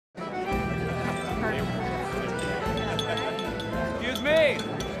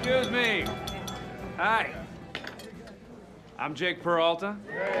Excuse me. Hi. I'm Jake Peralta.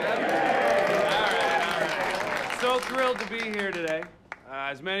 All right. So thrilled to be here today.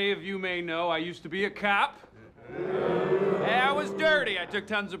 As many of you may know, I used to be a cop. I was dirty. I took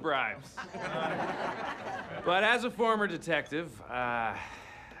tons of bribes. But as a former detective, I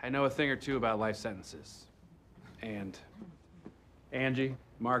know a thing or two about life sentences. And Angie,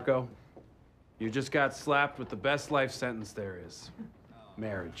 Marco, you just got slapped with the best life sentence there is.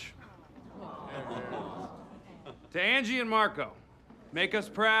 Marriage. To Angie and Marco, make us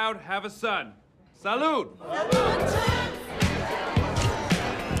proud, have a son. Salud!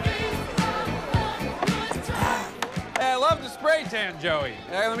 Hey, I love the spray tan, Joey.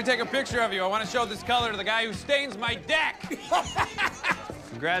 Hey, let me take a picture of you. I want to show this color to the guy who stains my deck.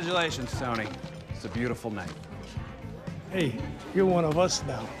 Congratulations, Tony. It's a beautiful night. Hey, you're one of us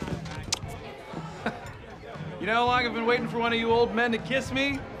now. You know how long I've been waiting for one of you old men to kiss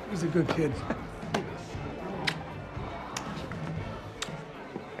me? He's a good kid.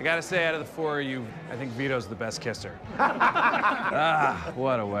 I gotta say, out of the four of you, I think Vito's the best kisser. Ah,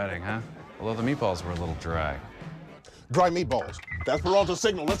 what a wedding, huh? Although the meatballs were a little dry. Dry meatballs. That's Peralta's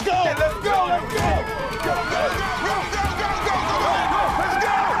signal. Let's go! Hey, let's go! Let's go! Go, go, go, go, go, go, go! Let's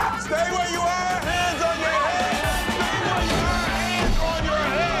go! Stay where you are. Hands on your head. Stay where you are. Hands on your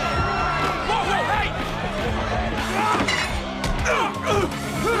head. Whoa, whoa, hey!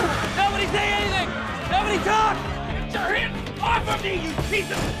 Nobody say anything! Nobody talk! Get your hand off of me, you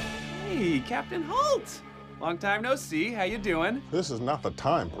piece of... Hey, Captain Holt. Long time no see. How you doing? This is not the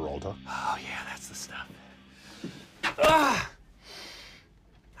time, Peralta. Oh, yeah, that's the stuff. Ah!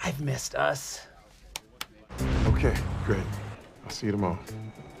 I've missed us. Okay, great. I'll see you tomorrow.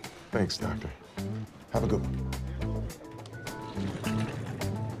 Thanks, Doctor. Have a good one.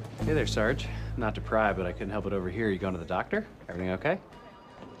 Hey there, Sarge. Not to pry, but I couldn't help it over here. You going to the doctor? Everything okay?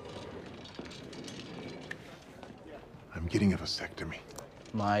 I'm getting a vasectomy.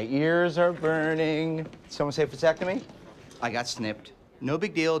 My ears are burning. Someone say vasectomy? I got snipped. No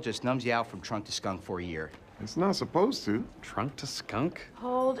big deal, just numbs you out from trunk to skunk for a year. It's not supposed to. Trunk to skunk?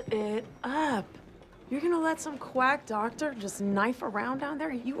 Hold it up. You're gonna let some quack doctor just knife around down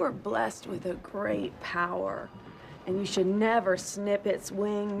there? You are blessed with a great power. And you should never snip its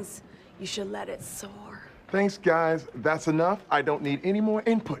wings. You should let it soar. Thanks, guys. That's enough. I don't need any more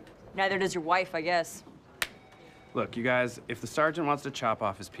input. Neither does your wife, I guess. Look, you guys, if the sergeant wants to chop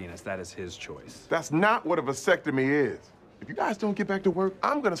off his penis, that is his choice. That's not what a vasectomy is. If you guys don't get back to work,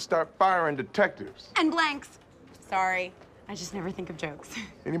 I'm gonna start firing detectives. And blanks. Sorry, I just never think of jokes.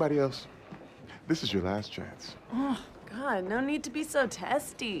 Anybody else? This is your last chance. Oh, God, no need to be so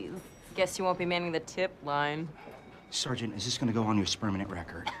testy. Guess you won't be manning the tip line. Sergeant, is this gonna go on your permanent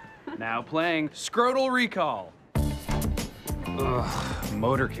record? Now playing Scrotal Recall. Ugh,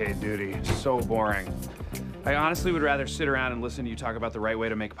 motorcade duty, so boring. I honestly would rather sit around and listen to you talk about the right way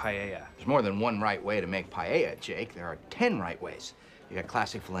to make paella. There's more than one right way to make paella, Jake. There are 10 right ways. You got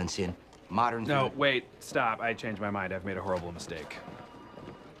classic Valencian, modern... No, wait, stop. I changed my mind. I've made a horrible mistake.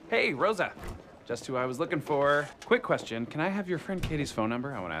 Hey, Rosa. Just who I was looking for. Quick question. Can I have your friend Katie's phone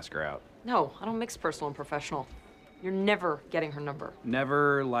number? I want to ask her out. No, I don't mix personal and professional. You're never getting her number.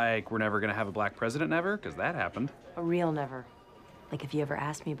 Never, like, we're never going to have a black president never? Because that happened. A real never. Like, if you ever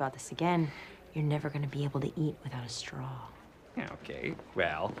ask me about this again, you're never gonna be able to eat without a straw. Okay,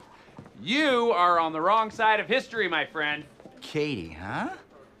 well, you are on the wrong side of history, my friend. Katie, huh?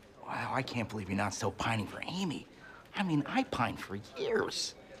 Wow, I can't believe you're not still pining for Amy. I mean, I pined for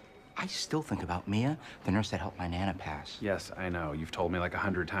years. I still think about Mia, the nurse that helped my Nana pass. Yes, I know. You've told me like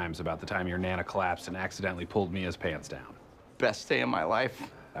 100 times about the time your Nana collapsed and accidentally pulled Mia's pants down. Best day of my life.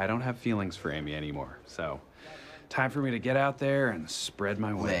 I don't have feelings for Amy anymore, so time for me to get out there and spread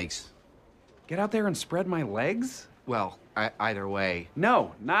my wings. Legs. Get out there and spread my legs? Well, either way.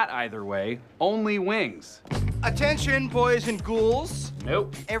 No, not either way. Only wings. Attention, boys and ghouls.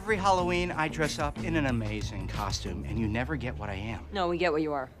 Nope. Every Halloween, I dress up in an amazing costume, and you never get what I am. No, we get what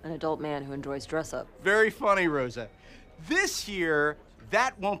you are. An adult man who enjoys dress up. Very funny, Rosa. This year,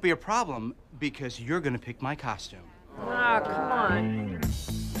 that won't be a problem because you're gonna pick my costume. Ah, come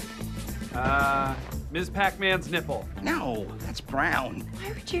on. Ms. Pac-Man's nipple. No, that's brown.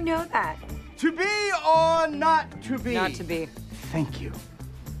 Why would you know that? To be or not to be? Not to be. Thank you.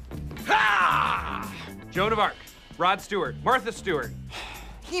 Ha! Joan of Arc, Rod Stewart, Martha Stewart.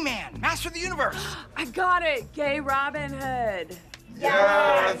 He-Man, Master of the Universe. I got it. Gay Robin Hood.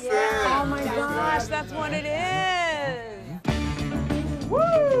 Yeah, that's it. Oh my gosh, that's what it is.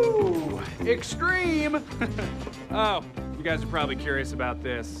 Woo! Extreme! Oh, you guys are probably curious about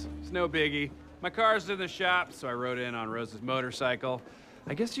this. It's no biggie. My car's in the shop, so I rode in on Rose's motorcycle.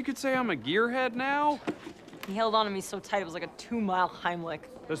 I guess you could say I'm a gearhead now. He held on to me so tight it was like a 2-mile Heimlich.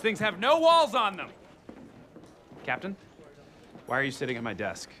 Those things have no walls on them. Captain, why are you sitting at my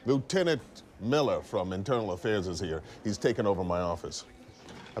desk? Lieutenant Miller from Internal Affairs is here. He's taken over my office.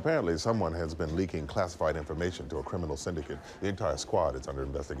 Apparently, someone has been leaking classified information to a criminal syndicate. The entire squad is under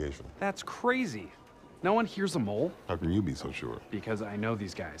investigation. That's crazy. No one hears a mole. How can you be so sure? Because I know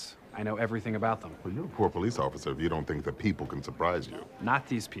these guys. I know everything about them. Well, you're a poor police officer if you don't think that people can surprise you. Not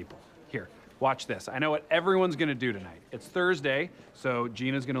these people. Here, watch this. I know what everyone's gonna do tonight. It's Thursday, so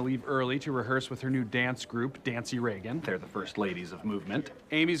Gina's gonna leave early to rehearse with her new dance group, Dancy Reagan. They're the first ladies of movement.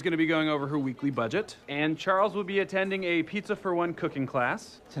 Amy's gonna be going over her weekly budget. And Charles will be attending a pizza for one cooking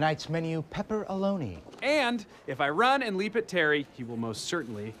class. Tonight's menu, pepperoni. And if I run and leap at Terry, he will most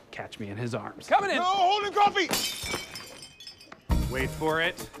certainly catch me in his arms. Coming in! No, holding coffee! Wait for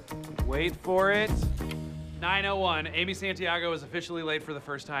it. Wait for it. 9:01. Amy Santiago is officially late for the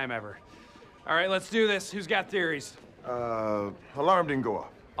first time ever. All right, let's do this. Who's got theories? Alarm didn't go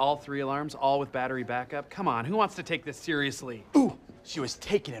off. All 3 alarms, all with battery backup? Come on, who wants to take this seriously? Ooh, she was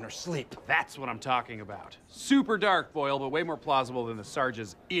taken in her sleep. That's what I'm talking about. Super dark, Boyle, but way more plausible than the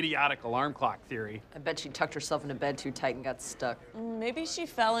Sarge's idiotic alarm clock theory. I bet she tucked herself into bed too tight and got stuck. Maybe she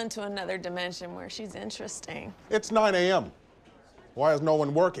fell into another dimension where she's interesting. It's 9 a.m. Why is no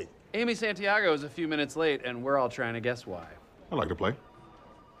one working? Amy Santiago is a few minutes late, and we're all trying to guess why. I like to play.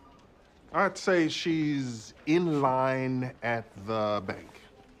 I'd say she's in line at the bank.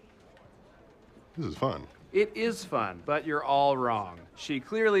 This is fun. It is fun, but you're all wrong. She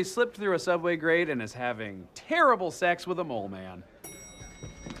clearly slipped through a subway grate and is having terrible sex with a mole man.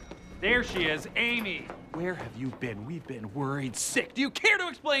 There she is, Amy. Where have you been? We've been worried sick. Do you care to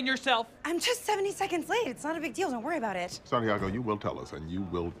explain yourself? I'm just 70 seconds late. It's not a big deal. Don't worry about it. Santiago, you will tell us, and you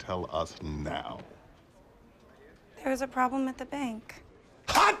will tell us now. There was a problem at the bank.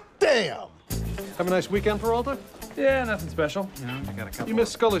 Hot damn! Have a nice weekend, Peralta? Yeah, nothing special. You know, I got a couple. You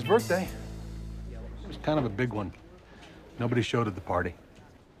missed Scully's birthday. It was kind of a big one. Nobody showed at the party.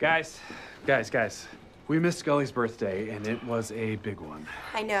 Guys. We missed Scully's birthday, and it was a big one.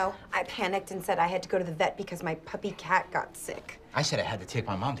 I know. I panicked and said I had to go to the vet because my puppy cat got sick. I said I had to take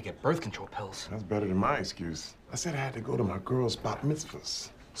my mom to get birth control pills. That's better than my excuse. I said I had to go to my girl's bat mitzvahs.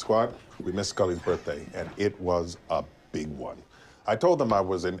 Squad, we missed Scully's birthday, and it was a big one. I told them I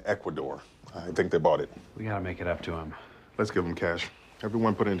was in Ecuador. I think they bought it. We gotta make it up to him. Let's give them cash.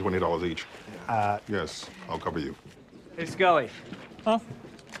 Everyone put in $20 each. Yes, I'll cover you. Hey, Scully. Huh?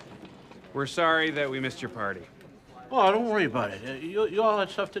 We're sorry that we missed your party. Oh, don't worry about it. You all had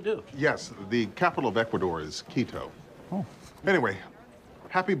stuff to do. Yes, the capital of Ecuador is Quito. Oh. Anyway,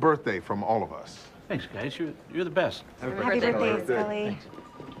 happy birthday from all of us. Thanks, guys. You're the best. Happy birthday, Scully.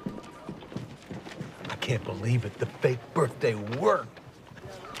 I can't believe it. The fake birthday worked.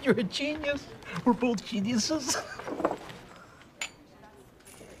 You're a genius. We're both geniuses.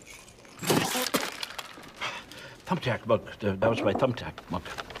 Thumbtack, look. That was my thumbtack. Look.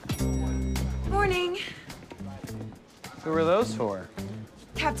 Morning. Who were those for?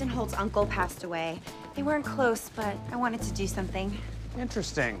 Captain Holt's uncle passed away. They weren't close, but I wanted to do something.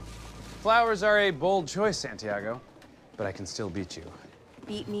 Interesting. Flowers are a bold choice, Santiago, but I can still beat you.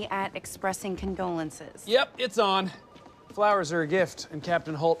 Beat me at expressing condolences. Yep, it's on. Flowers are a gift, and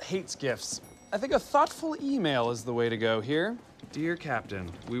Captain Holt hates gifts. I think a thoughtful email is the way to go here. Dear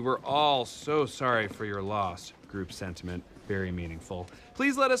Captain, we were all so sorry for your loss. Group sentiment, very meaningful.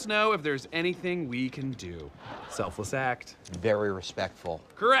 Please let us know if there's anything we can do. Selfless act. Very respectful.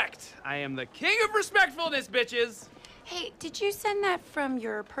 Correct. I am the king of respectfulness, bitches. Hey, did you send that from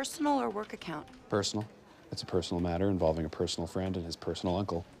your personal or work account? Personal. It's a personal matter involving a personal friend and his personal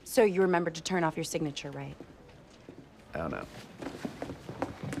uncle. So you remembered to turn off your signature, right? Oh, no.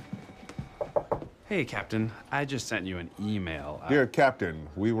 Hey, Captain. I just sent you an email. Dear Captain,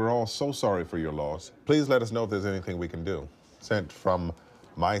 we were all so sorry for your loss. Please let us know if there's anything we can do. Sent from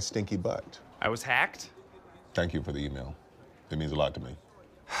my stinky butt. I was hacked? Thank you for the email. It means a lot to me.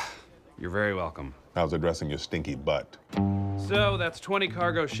 You're very welcome. I was addressing your stinky butt. So that's 20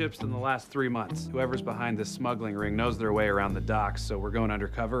 cargo ships in the last 3 months. Whoever's behind this smuggling ring knows their way around the docks, so we're going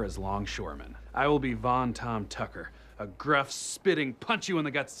undercover as longshoremen. I will be Von Tom Tucker, a gruff, spitting,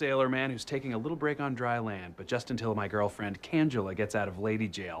 punch-you-in-the-gut sailor man who's taking a little break on dry land, but just until my girlfriend, Cangela, gets out of lady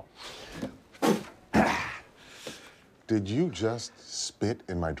jail. Did you just spit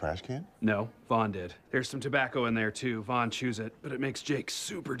in my trash can? No, Vaughn did. There's some tobacco in there, too. Vaughn chews it, but it makes Jake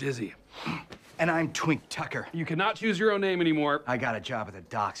super dizzy. And I'm Twink Tucker. You cannot choose your own name anymore. I got a job at the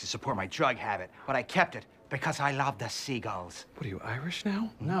docks to support my drug habit, but I kept it because I love the seagulls. What are you, Irish now?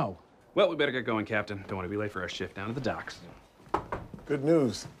 No. Well, we better get going, Captain. Don't want to be late for our shift down at the docks. Good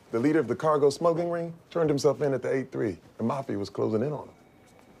news. The leader of the cargo smuggling ring turned himself in at the 8-3. The mafia was closing in on him.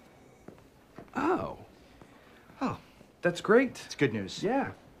 Oh. Oh, that's great. It's good news. Yeah.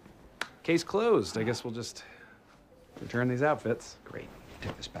 Case closed. I guess we'll just return these outfits. Great.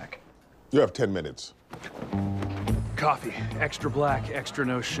 Take this back. You have 10 minutes. Coffee, extra black, extra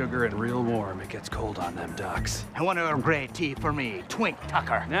no sugar, and real warm. It gets cold on them docks. I want Earl Grey tea for me, Twink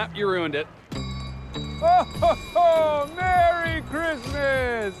Tucker. Nah, you ruined it. Oh, ho, ho, Merry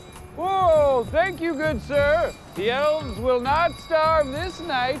Christmas! Whoa, thank you, good sir. The elves will not starve this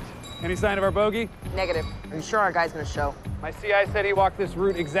night. Any sign of our bogey? Negative. Are you sure our guy's gonna show? My CI said he walked this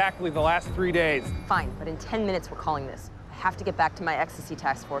route exactly the last 3 days. Fine, but in 10 minutes we're calling this. I have to get back to my ecstasy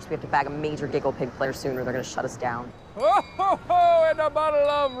task force. We have to bag a major giggle pig player soon or they're gonna shut us down. Oh, ho, ho, and a bottle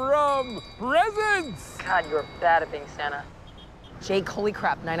of rum. Presents! God, you're bad at being Santa. Jake, holy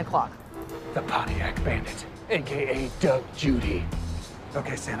crap, 9 o'clock. The Pontiac Bandit, AKA Doug Judy.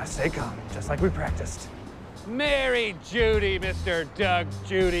 Okay, Santa, stay calm, just like we practiced. Merry Judy, Mr. Doug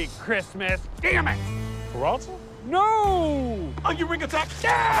Judy Christmas. Damn it! Peralta? No! Oh, you ring attack?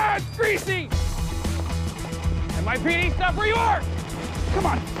 Ah, it's greasy! NYPD, stop where you are! Come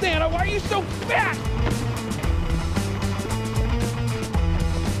on, Santa, why are you so fat?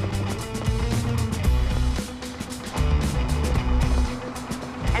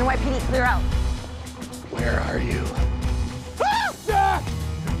 NYPD, clear out. Where are you? Ah!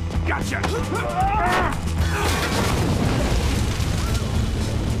 Gotcha!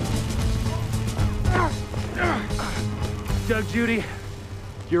 Doug Judy,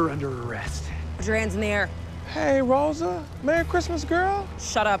 you're under arrest. Put your hands in the air. Hey, Rosa. Merry Christmas, girl.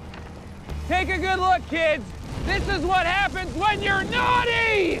 Shut up. Take a good look, kids. This is what happens when you're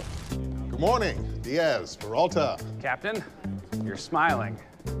naughty! Good morning, Diaz, Peralta. Captain, you're smiling.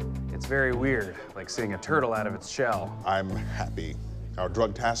 It's very weird, like seeing a turtle out of its shell. I'm happy. Our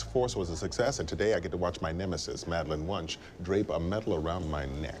drug task force was a success, and today I get to watch my nemesis, Madeline Wunsch, drape a medal around my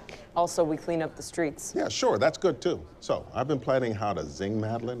neck. Also, we clean up the streets. Yeah, sure, that's good too. So, I've been planning how to zing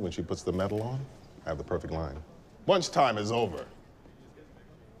Madeline when she puts the medal on. I have the perfect line. Lunchtime is over.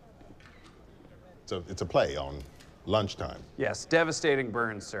 It's a play on lunchtime. Yes, devastating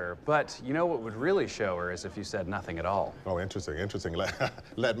burn, sir. But you know what would really show her is if you said nothing at all. Oh, interesting, interesting.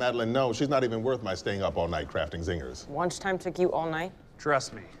 Let Madeline know she's not even worth my staying up all night crafting zingers. Lunchtime took you all night?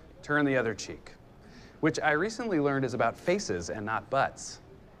 Trust me, turn the other cheek. Which I recently learned is about faces and not butts.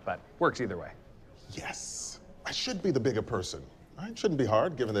 But works either way. Yes, I should be the bigger person. It shouldn't be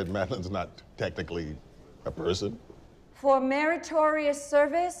hard, given that Madeline's not technically a person. For meritorious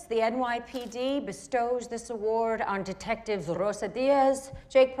service, the NYPD bestows this award on Detectives Rosa Diaz,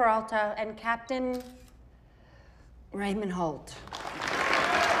 Jake Peralta, and Captain Raymond Holt.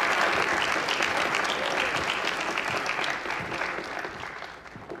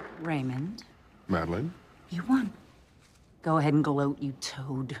 Raymond, Madeline, you won. Go ahead and gloat, you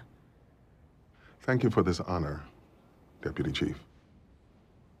toad. thank you for this honor, Deputy Chief.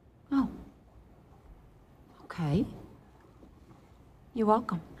 Oh. Okay. You're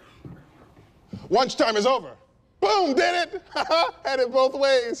welcome. Lunchtime is over. Boom, did it! Had it both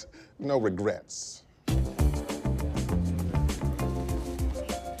ways. No regrets.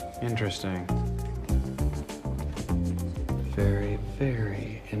 Interesting. Very,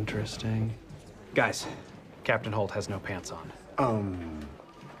 very interesting. Guys, Captain Holt has no pants on.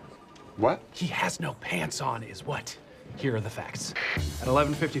 What? He has no pants on is what? Here are the facts. At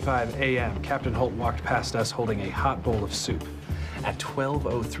 11:55 a.m., Captain Holt walked past us holding a hot bowl of soup. At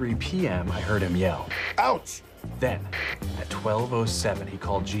 12:03 p.m., I heard him yell, "Ouch!" Then, at 12:07, he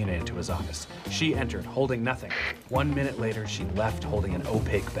called Gina into his office. She entered, holding nothing. 1 minute later, she left holding an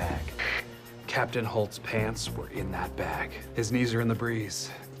opaque bag. Captain Holt's pants were in that bag. His knees are in the breeze.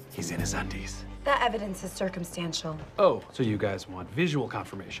 He's in his undies. That evidence is circumstantial. Oh, so you guys want visual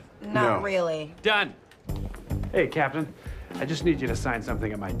confirmation? Not really. Done. Hey, Captain, I just need you to sign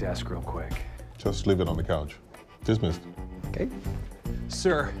something at my desk real quick. Just leave it on the couch. Dismissed. Okay.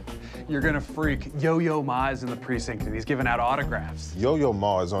 Sir, you're gonna freak. Yo-Yo Ma is in the precinct and he's giving out autographs. Yo-Yo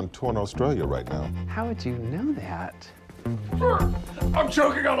Ma is on tour in Australia right now. How would you know that? I'm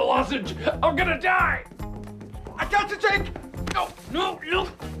choking on a lozenge. I'm gonna die. I got the Jake. No, no, no.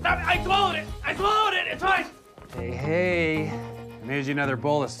 I swallowed it. I swallowed it. It's fine. Hey, hey. I made you another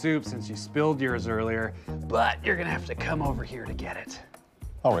bowl of soup since you spilled yours earlier, but you're gonna have to come over here to get it.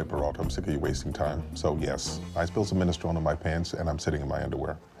 All right, Peralta, I'm sick of you wasting time. So yes, I spilled some minestrone on my pants and I'm sitting in my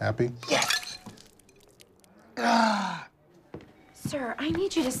underwear. Happy? Yes. Sir, I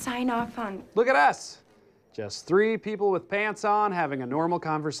need you to sign off on... Look at us. Just 3 people with pants on having a normal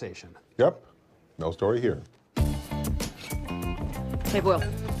conversation. Yep. No story here. Hey, Boyle,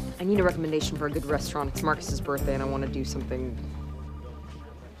 I need a recommendation for a good restaurant. It's Marcus's birthday, and I want to do something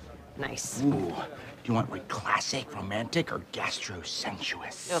nice. Ooh, do you want like classic, romantic, or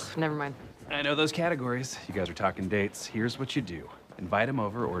gastro-sensuous? Ugh, never mind. I know those categories. You guys are talking dates. Here's what you do. Invite him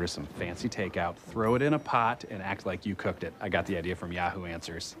over, order some fancy takeout, throw it in a pot, and act like you cooked it. I got the idea from Yahoo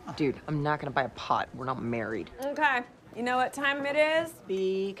Answers. Dude, I'm not gonna buy a pot. We're not married. Okay. You know what time it is?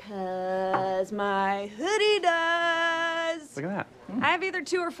 Because my hoodie does. Look at that. I have either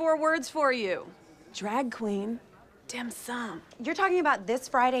 2 or 4 words for you. Drag queen, dim sum. You're talking about this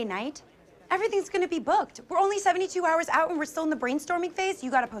Friday night? Everything's gonna be booked. We're only 72 hours out and we're still in the brainstorming phase.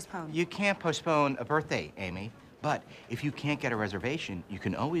 You gotta postpone. You can't postpone a birthday, Amy. But if you can't get a reservation, you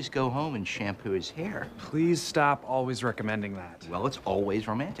can always go home and shampoo his hair. Please stop always recommending that. Well, it's always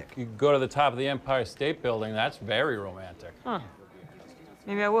romantic. You can go to the top of the Empire State Building. That's very romantic. Huh.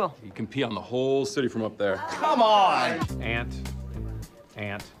 Maybe I will. You can pee on the whole city from up there. Come on! Ant.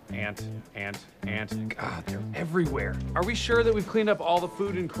 God, they're everywhere. Are we sure that we've cleaned up all the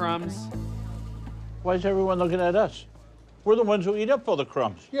food and crumbs? Why is everyone looking at us? We're the ones who eat up all the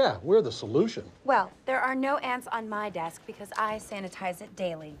crumbs. Yeah, we're the solution. Well, there are no ants on my desk because I sanitize it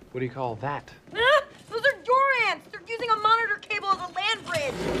daily. What do you call that? Ah, those are your ants! They're using a monitor cable as a land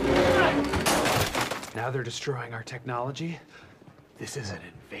bridge! Now they're destroying our technology. This is an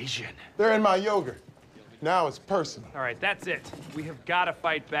invasion. They're in my yogurt. Now it's personal. All right, that's it. We have got to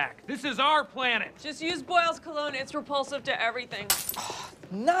fight back. This is our planet. Just use Boyle's cologne. It's repulsive to everything.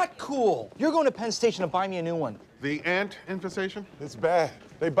 Not cool. You're going to Penn Station to buy me a new one. The ant infestation? It's bad.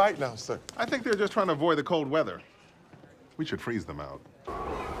 They bite now, sir. I think they're just trying to avoid the cold weather. We should freeze them out.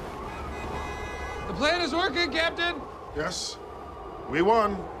 The plan is working, Captain. Yes, we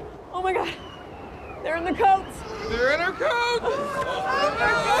won. Oh my God. They're in the coats. They're in our coats. Oh my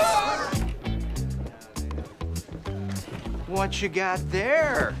God. What you got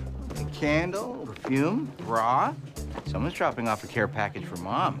there? A candle, perfume, bra? Someone's dropping off a care package for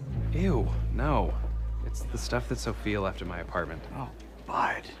Mom. Ew, no. It's the stuff that Sophia left in my apartment. Oh,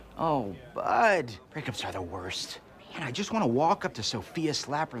 Bud. Oh, Bud. Breakups are the worst. Man, I just want to walk up to Sophia,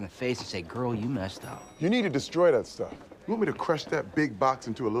 slap her in the face, and say, girl, you messed up. You need to destroy that stuff. You want me to crush that big box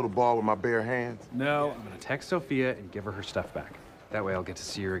into a little ball with my bare hands? No, I'm gonna text Sophia and give her her stuff back. That way I'll get to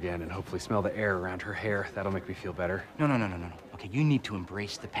see her again and hopefully smell the air around her hair. That'll make me feel better. No. Okay, you need to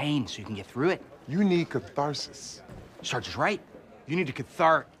embrace the pain so you can get through it. You need catharsis. Sarge is right. You need to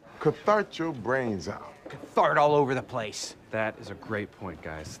cathart your brains out. Cathart all over the place. That is a great point,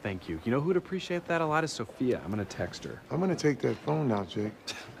 guys. Thank you. You know who'd appreciate that a lot is Sophia. I'm gonna text her. I'm gonna take that phone now, Jake.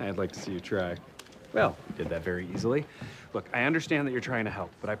 I'd like to see you try. Well, you did that very easily. Look, I understand that you're trying to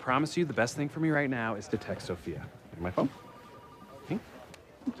help, but I promise you the best thing for me right now is to text Sophia. Take my phone. Okay.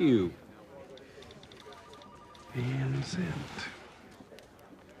 Thank you. And send.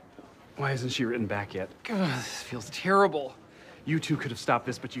 Why hasn't she written back yet? God, this feels terrible. You two could have stopped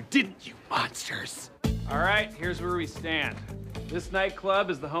this, but you didn't, you monsters. All right, here's where we stand. This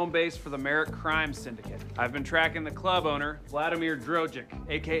nightclub is the home base for the Merrick Crime Syndicate. I've been tracking the club owner, Vladimir Drogic,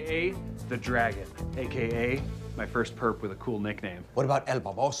 AKA The Dragon, AKA my first perp with a cool nickname. What about El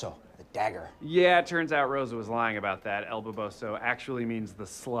Baboso, the dagger? Yeah, it turns out Rosa was lying about that. El Baboso actually means the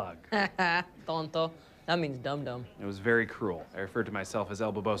slug. Tonto. That means dum-dum. It was very cruel. I referred to myself as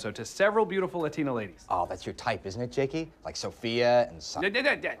El Baboso to several beautiful Latina ladies. Oh, that's your type, isn't it, Jakey? Like Sophia and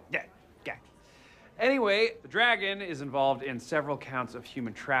Yeah. Anyway, the Dragon is involved in several counts of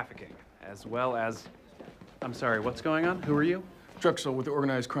human trafficking, as well as... I'm sorry, what's going on? Who are you? Drexel with the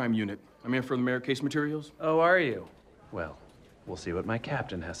Organized Crime Unit. I'm here for the Merrick case materials. Oh, are you? Well, we'll see what my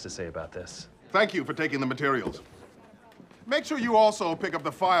captain has to say about this. Thank you for taking the materials. Make sure you also pick up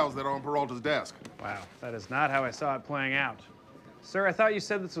the files that are on Peralta's desk. Wow, that is not how I saw it playing out. Sir, I thought you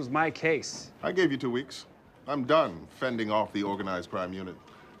said this was my case. I gave you 2 weeks. I'm done fending off the Organized Crime Unit.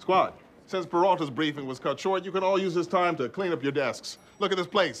 Squad, since Peralta's briefing was cut short, you can all use this time to clean up your desks. Look at this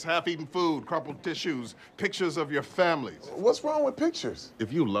place, half-eaten food, crumpled tissues, pictures of your families. What's wrong with pictures?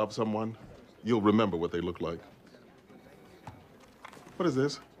 If you love someone, you'll remember what they look like. What is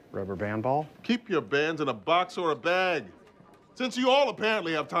this? Rubber band ball? Keep your bands in a box or a bag. Since you all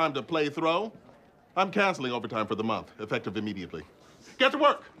apparently have time to play throw, I'm canceling overtime for the month, effective immediately. Get to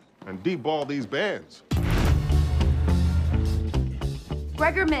work and deball these bands.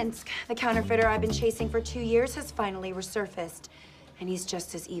 Gregor Minsk, the counterfeiter I've been chasing for 2 years, has finally resurfaced. And he's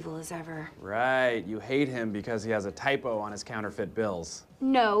just as evil as ever. Right, you hate him because he has a typo on his counterfeit bills.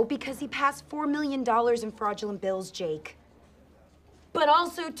 No, because he passed $4 million in fraudulent bills, Jake. but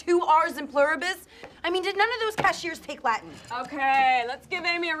also 2 R's in pluribus? I mean, did none of those cashiers take Latin? Okay, let's give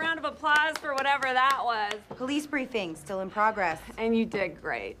Amy a round of applause for whatever that was. Police briefing, still in progress. And you did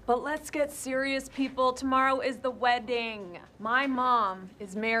great. But let's get serious, people. Tomorrow is the wedding. My mom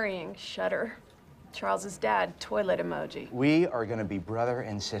is marrying Shudder. Charles's dad, toilet emoji. We are gonna be brother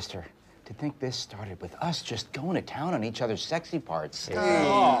and sister. To think this started with us just going to town on each other's sexy parts.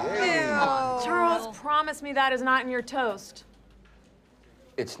 Charles, promise me that is not in your toast.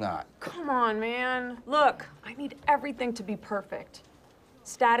 It's not. Come on, man. Look, I need everything to be perfect.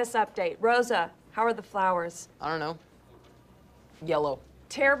 Status update. Rosa, how are the flowers? I don't know. Yellow.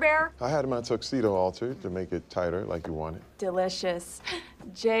 Tear Bear? I had my tuxedo altered to make it tighter like you wanted. Delicious.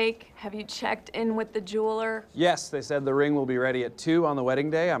 Jake, have you checked in with the jeweler? Yes, they said the ring will be ready at 2 on the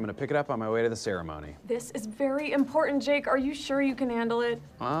wedding day. I'm gonna pick it up on my way to the ceremony. This is very important, Jake. Are you sure you can handle it?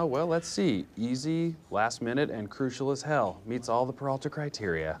 Well, let's see. Easy, last minute, and crucial as hell. Meets all the Peralta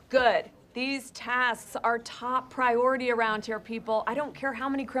criteria. Good. These tasks are top priority around here, people. I don't care how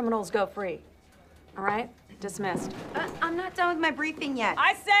many criminals go free. All right? Dismissed. I'm not done with my briefing yet.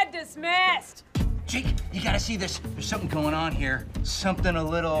 I said dismissed! Jake, you gotta see this. There's something going on here. Something a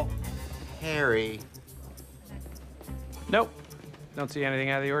little hairy. Nope. Don't see anything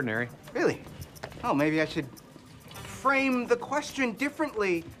out of the ordinary. Really? Oh, maybe I should frame the question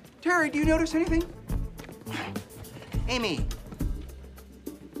differently. Terry, do you notice anything? Amy.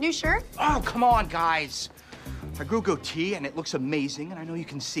 New shirt? Oh, come on, guys. I grew a goatee, and it looks amazing, and I know you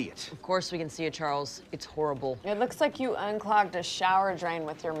can see it. Of course we can see it, Charles. It's horrible. It looks like you unclogged a shower drain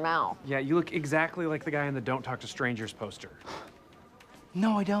with your mouth. Yeah, you look exactly like the guy in the Don't Talk to Strangers poster.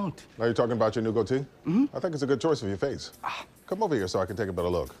 No, I don't. Are you talking about your new goatee? Mm-hmm. I think it's a good choice of your face. Come over here so I can take a better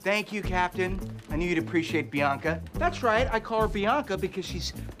look. Thank you, Captain. I knew you'd appreciate Bianca. That's right, I call her Bianca because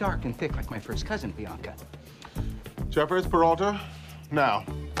she's dark and thick like my first cousin, Bianca. Jeffords, Peralta, now.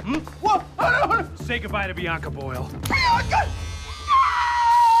 Whoa! Oh, no. Say goodbye to Bianca, Boyle. Bianca!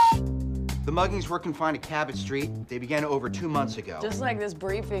 The muggings were confined to Cabot Street. They began over 2 months ago. Just like this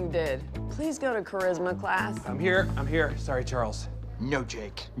briefing did. Please go to charisma class. I'm here. Sorry, Charles. No,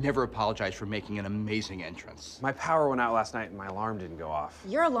 Jake. Never apologize for making an amazing entrance. My power went out last night and my alarm didn't go off.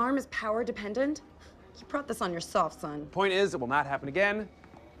 Your alarm is power dependent? You brought this on yourself, son. Point is, it will not happen again.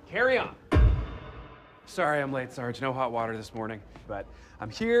 Carry on. Sorry I'm late, Sarge. No hot water this morning. But I'm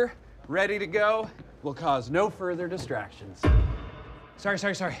here, ready to go. Will cause no further distractions. Sorry.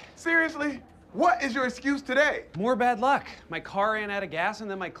 Seriously? What is your excuse today? More bad luck. My car ran out of gas and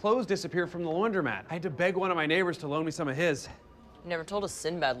then my clothes disappeared from the laundromat. I had to beg one of my neighbors to loan me some of his. You never told us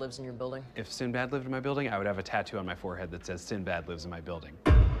Sinbad lives in your building. If Sinbad lived in my building, I would have a tattoo on my forehead that says Sinbad lives in my building.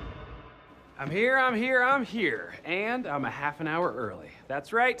 I'm here, and I'm a half an hour early.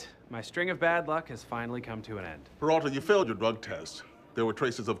 That's right, my string of bad luck has finally come to an end. Peralta, you failed your drug test. There were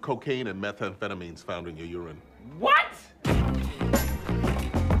traces of cocaine and methamphetamines found in your urine. What?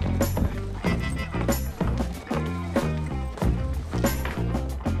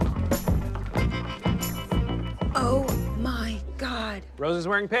 Oh my God. Rosa's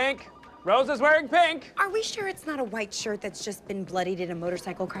wearing pink. Rosa's wearing pink. Are we sure it's not a white shirt that's just been bloodied in a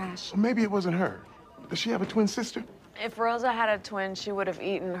motorcycle crash? Or maybe it wasn't her. Does she have a twin sister? If Rosa had a twin, she would have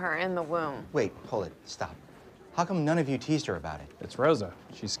eaten her in the womb. Wait, hold it. Stop. How come none of you teased her about it? It's Rosa.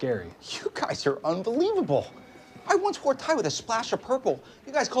 She's scary. You guys are unbelievable. I once wore a tie with a splash of purple.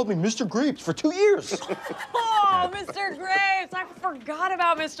 You guys called me Mr. Grapes for 2 years. Oh, Mr. Graves! I forgot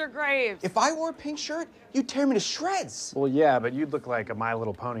about Mr. Graves. If I wore a pink shirt, you'd tear me to shreds. Well, yeah, but you'd look like a My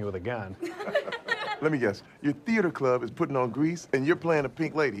Little Pony with a gun. Let me guess. Your theater club is putting on Grease, and you're playing a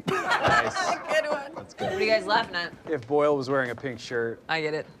pink lady. Nice. Good one. That's good. What are you guys laughing at? If Boyle was wearing a pink shirt. I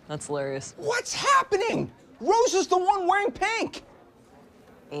get it. That's hilarious. What's happening? Rosa's the one wearing pink.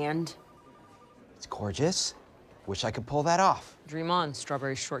 And? It's gorgeous. Wish I could pull that off. Dream on,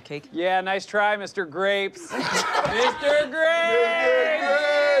 strawberry shortcake. Yeah, nice try, Mr. Grapes. Mr. Grapes!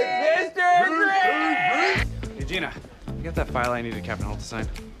 Mr. Grapes! Hey, Gina, you got that file I needed Captain Holt to sign?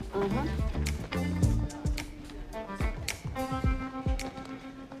 Mm-hmm.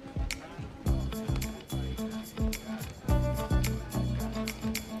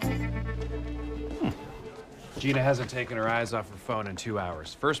 Gina hasn't taken her eyes off her phone in 2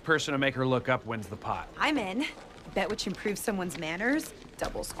 hours. First person to make her look up wins the pot. I'm in. Bet which improves someone's manners,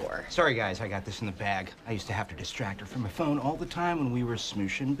 double score. Sorry, guys, I got this in the bag. I used to have to distract her from my phone all the time when we were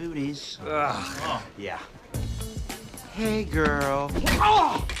smooshing booties. Ugh. Oh, yeah. Hey, girl.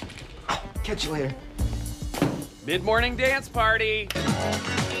 Oh! Catch you later. Mid-morning dance party.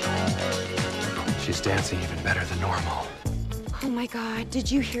 She's dancing even better than normal. Oh my God,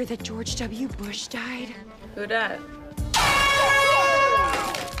 did you hear that George W. Bush died? Who dat?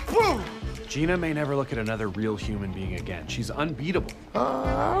 Woo! Gina may never look at another real human being again. She's unbeatable.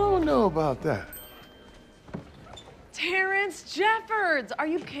 I don't know about that. Terrence Jeffords, are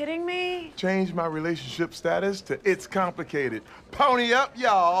you kidding me? Change my relationship status to it's complicated. Pony up,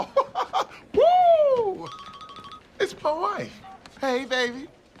 y'all. Woo! It's my wife. Hey, baby.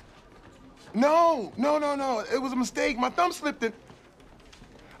 No. It was a mistake. My thumb slipped it.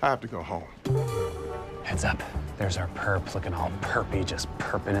 I have to go home. Heads up. There's our perp looking all perpy, just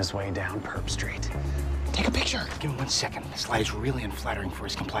perping his way down Perp Street. Take a picture. Give him 1 second. This light is really unflattering for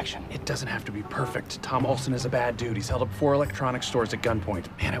his complexion. It doesn't have to be perfect. Tom Olson is a bad dude. He's held up 4 electronics stores at gunpoint.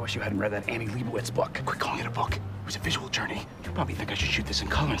 Man, I wish you hadn't read that Annie Leibovitz book. Quit calling it a book. It was a visual journey. You probably think I should shoot this in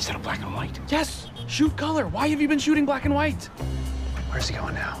color instead of black and white. Yes, shoot color. Why have you been shooting black and white? Where's he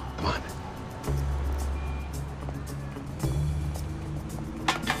going now? Come on.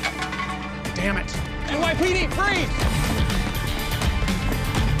 Damn it. NYPD, freeze!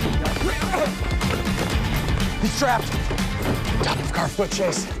 He's trapped. Top of car foot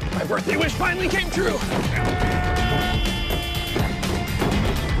chase. My birthday wish finally came true.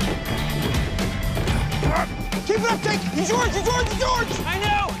 Keep it up, Jake. He's yours. I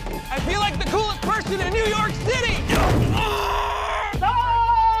know. I feel like the coolest person in New York City.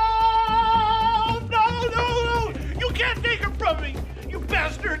 No! You can't take her from me, you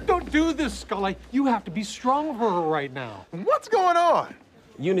bastard! Don't do this, Scully. You have to be strong for her right now. What's going on?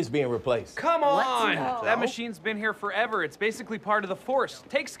 Unit's being replaced. Come on! No. That machine's been here forever. It's basically part of the Force.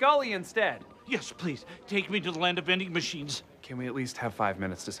 Take Scully instead. Yes, please. Take me to the land of vending machines. Can we at least have 5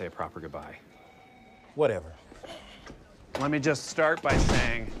 minutes to say a proper goodbye? Whatever. Let me just start by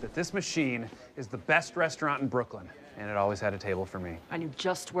saying that this machine is the best restaurant in Brooklyn, and it always had a table for me. I knew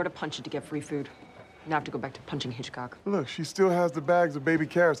just where to punch it to get free food. Now I have to go back to punching Hitchcock. Look, she still has the bags of baby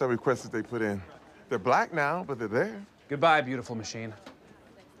carrots I requested they put in. They're black now, but they're there. Goodbye, beautiful machine.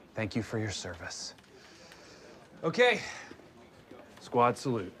 Thank you for your service. Okay, squad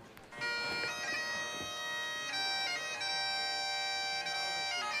salute.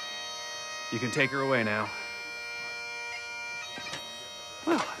 You can take her away now.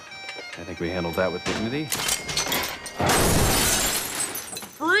 Well, I think we handled that with dignity.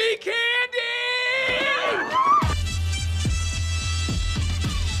 Free King!